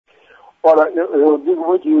Olha, eu digo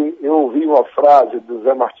muito, eu ouvi uma frase do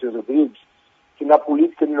Zé Martins Rodrigues, que na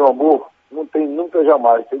política de meu amor não tem nunca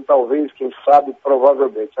jamais, tem talvez, quem sabe,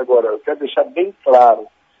 provavelmente. Agora, eu quero deixar bem claro,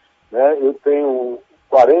 né? Eu tenho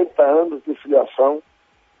 40 anos de filiação,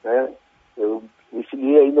 né? Eu me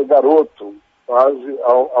filiei ainda garoto, quase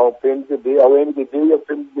ao PMDB, ao MDB, e ao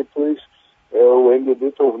PMDB depois o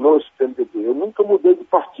MDB tornou-se PMDB. Eu nunca mudei de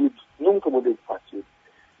partido, nunca mudei de partido.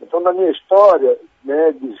 Então, na minha história,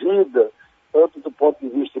 né, de vida, tanto do ponto de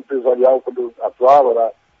vista empresarial, quando eu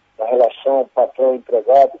atuava na relação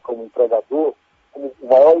patrão-empregado como empregador, como o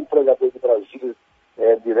maior empregador de Brasília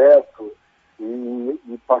direto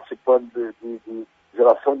e participando de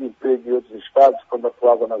geração de emprego em outros estados, quando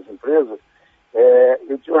atuava nas empresas,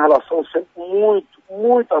 eu tinha uma relação sempre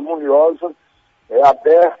muito harmoniosa,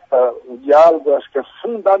 aberta. O diálogo, acho que é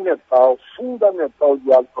fundamental o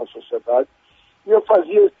diálogo com a sociedade. E eu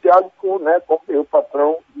fazia esse diálogo com o meu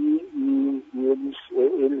patrão e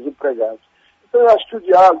eles empregados. Então, eu acho que o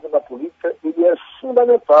diálogo na política ele é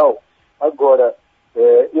fundamental. Agora,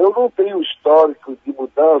 eu não tenho histórico de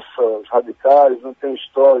mudanças radicais, não tenho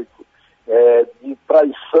histórico de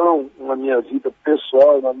traição na minha vida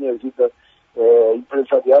pessoal, na minha vida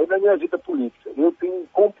empresarial e na minha vida política. Eu tenho um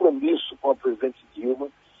compromisso com a presidente Dilma,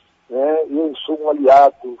 né? Eu sou um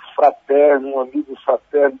aliado fraterno, um amigo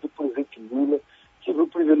fraterno do presidente Lula. Tive o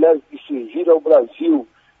privilégio de servir ao Brasil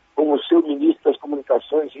como seu ministro das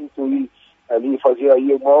Comunicações, fazer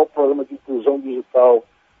aí o maior programa de inclusão digital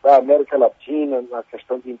da América Latina, na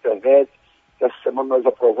questão de internet. Essa semana nós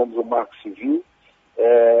aprovamos o Marco Civil,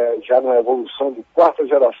 já na evolução de 4ª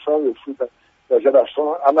geração, eu fui da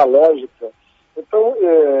geração analógica. Então,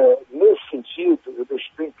 nesse sentido, eu deixo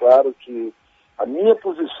bem claro que a minha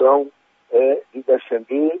posição é de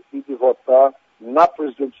defender e de votar na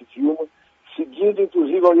presidente Dilma, seguindo,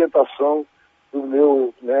 inclusive, a orientação do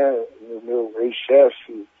meu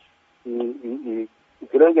ex-chefe e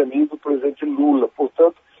grande amigo, o presidente Lula.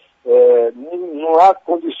 Portanto, não há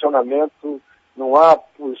condicionamento, não há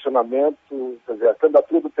posicionamento, quer dizer, a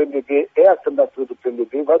candidatura do PMDB é a candidatura do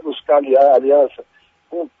PMDB, vai buscar aliança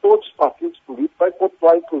com todos os partidos políticos, vai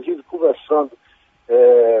continuar, inclusive, conversando,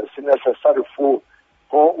 se necessário for,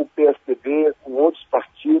 com o PSDB, com outros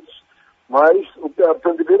partidos, mas o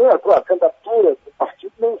PMDB não é a candidatura do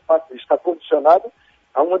partido, não está condicionada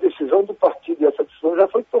a uma decisão do partido, e essa decisão já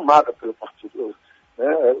foi tomada pelo partido,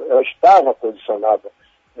 né? Ela estava condicionada,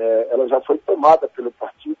 ela já foi tomada pelo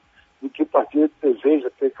partido, de que o partido deseja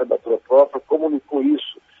ter candidatura própria, comunicou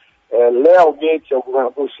isso lealmente ao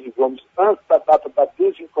governador Ciro Gomes antes da data da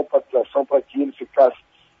desincompatibilização, para que ele ficasse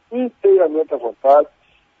inteiramente à vontade,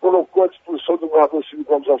 colocou à disposição do governador Ciro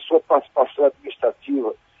Gomes a sua participação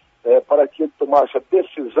administrativa para que ele tomasse a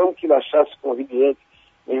decisão que ele achasse conveniente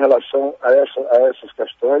em relação a essas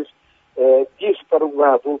questões. Disse para o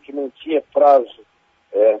governador que não tinha prazo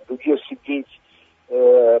do dia seguinte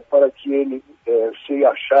para que ele se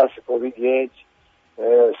achasse conveniente,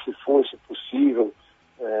 se fosse possível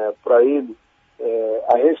para ele,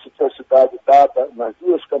 a reciprocidade dada nas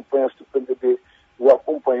 2 campanhas que o PMDB o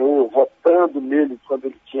acompanhou, votando nele quando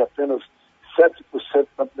ele tinha apenas 7%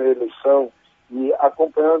 na primeira eleição e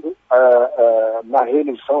acompanhando na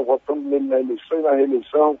reeleição, votando nele na eleição e na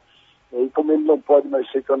reeleição. E como ele não pode mais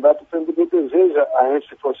ser candidato, o PMDB deseja a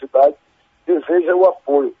reciprocidade, deseja o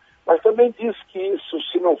apoio. Mas também disse que isso,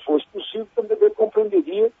 se não fosse possível, o PMDB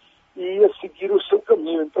compreenderia e ia seguir o seu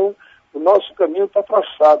caminho. Então, o nosso caminho está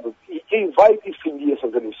traçado. E quem vai definir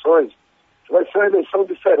essas eleições vai ser uma eleição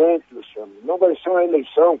diferente, Luciano. Não vai ser uma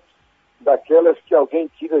eleição daquelas que alguém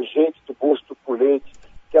tira gente do bolso do colete,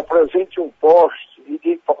 que apresente um poste e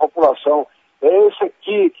diga para a população, é esse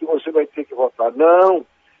aqui que você vai ter que votar. Não,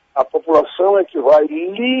 a população é que vai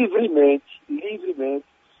livremente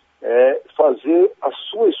fazer a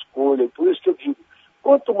sua escolha. E por isso que eu digo,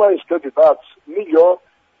 quanto mais candidatos, melhor,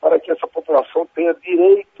 para que essa população tenha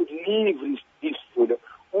direito livre de escolha.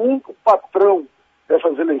 O único patrão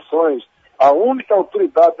dessas eleições, a única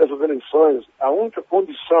autoridade dessas eleições, a única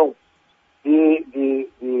condição de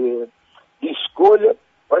escolha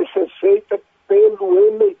vai ser feita pelo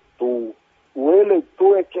eleitor. O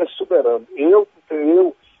eleitor é que é soberano. Eu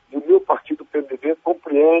e o meu partido PMDB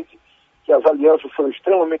compreende que as alianças são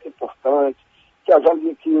extremamente importantes, que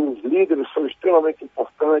os líderes são extremamente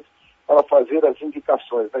importantes para fazer as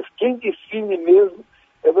indicações. Mas quem define mesmo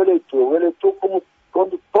é o eleitor. O eleitor,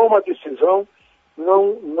 quando toma a decisão,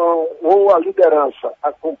 ou a liderança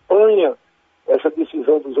acompanha essa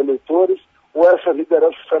decisão dos eleitores, ou essas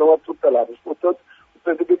lideranças serão atropeladas. Portanto, o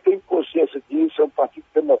PMDB tem consciência disso, é um partido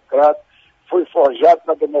democrático, foi forjado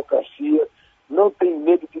na democracia, não tem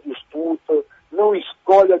medo de disputa, não escolhe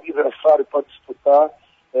escolhe adversário para disputar,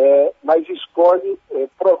 mas escolhe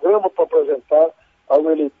programa para apresentar ao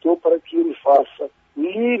eleitor para que ele faça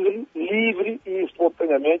livre e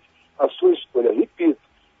espontaneamente a sua escolha. Repito,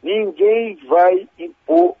 ninguém vai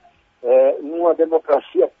impor numa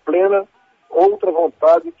democracia plena outra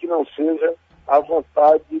vontade que não seja a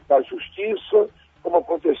vontade da justiça, como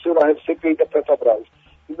aconteceu na CPI da Petrobras.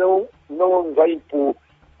 Não vai impor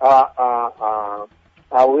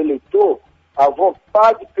ao eleitor a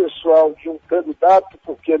vontade pessoal de um candidato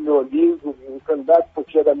porque é meu amigo, um candidato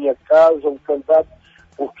porque é da minha casa, um candidato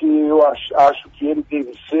porque eu acho que ele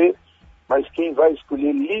deve ser, mas quem vai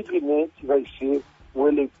escolher livremente vai ser o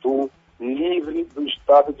eleitor livre do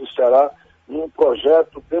Estado do Ceará, num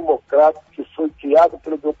projeto democrático que foi criado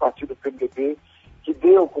pelo meu partido PMDB, que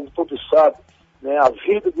deu, como todos sabem, a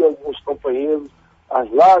vida de alguns companheiros,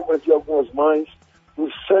 as lágrimas de algumas mães,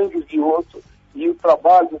 os sangues de outros, e o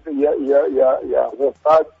trabalho e a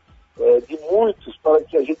vontade de muitos para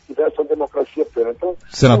que a gente tivesse uma democracia plena. Então,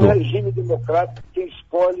 senador, um regime democrático, quem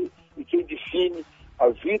escolhe e quem define a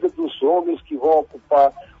vida dos homens que vão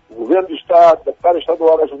ocupar o governo do Estado, deputado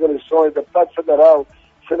estadual nas eleições, deputado federal,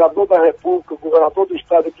 senador da República, governador do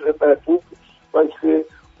Estado e presidente da República, vai ser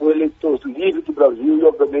o eleitor livre do Brasil e,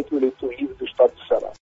 obviamente, o eleitor livre do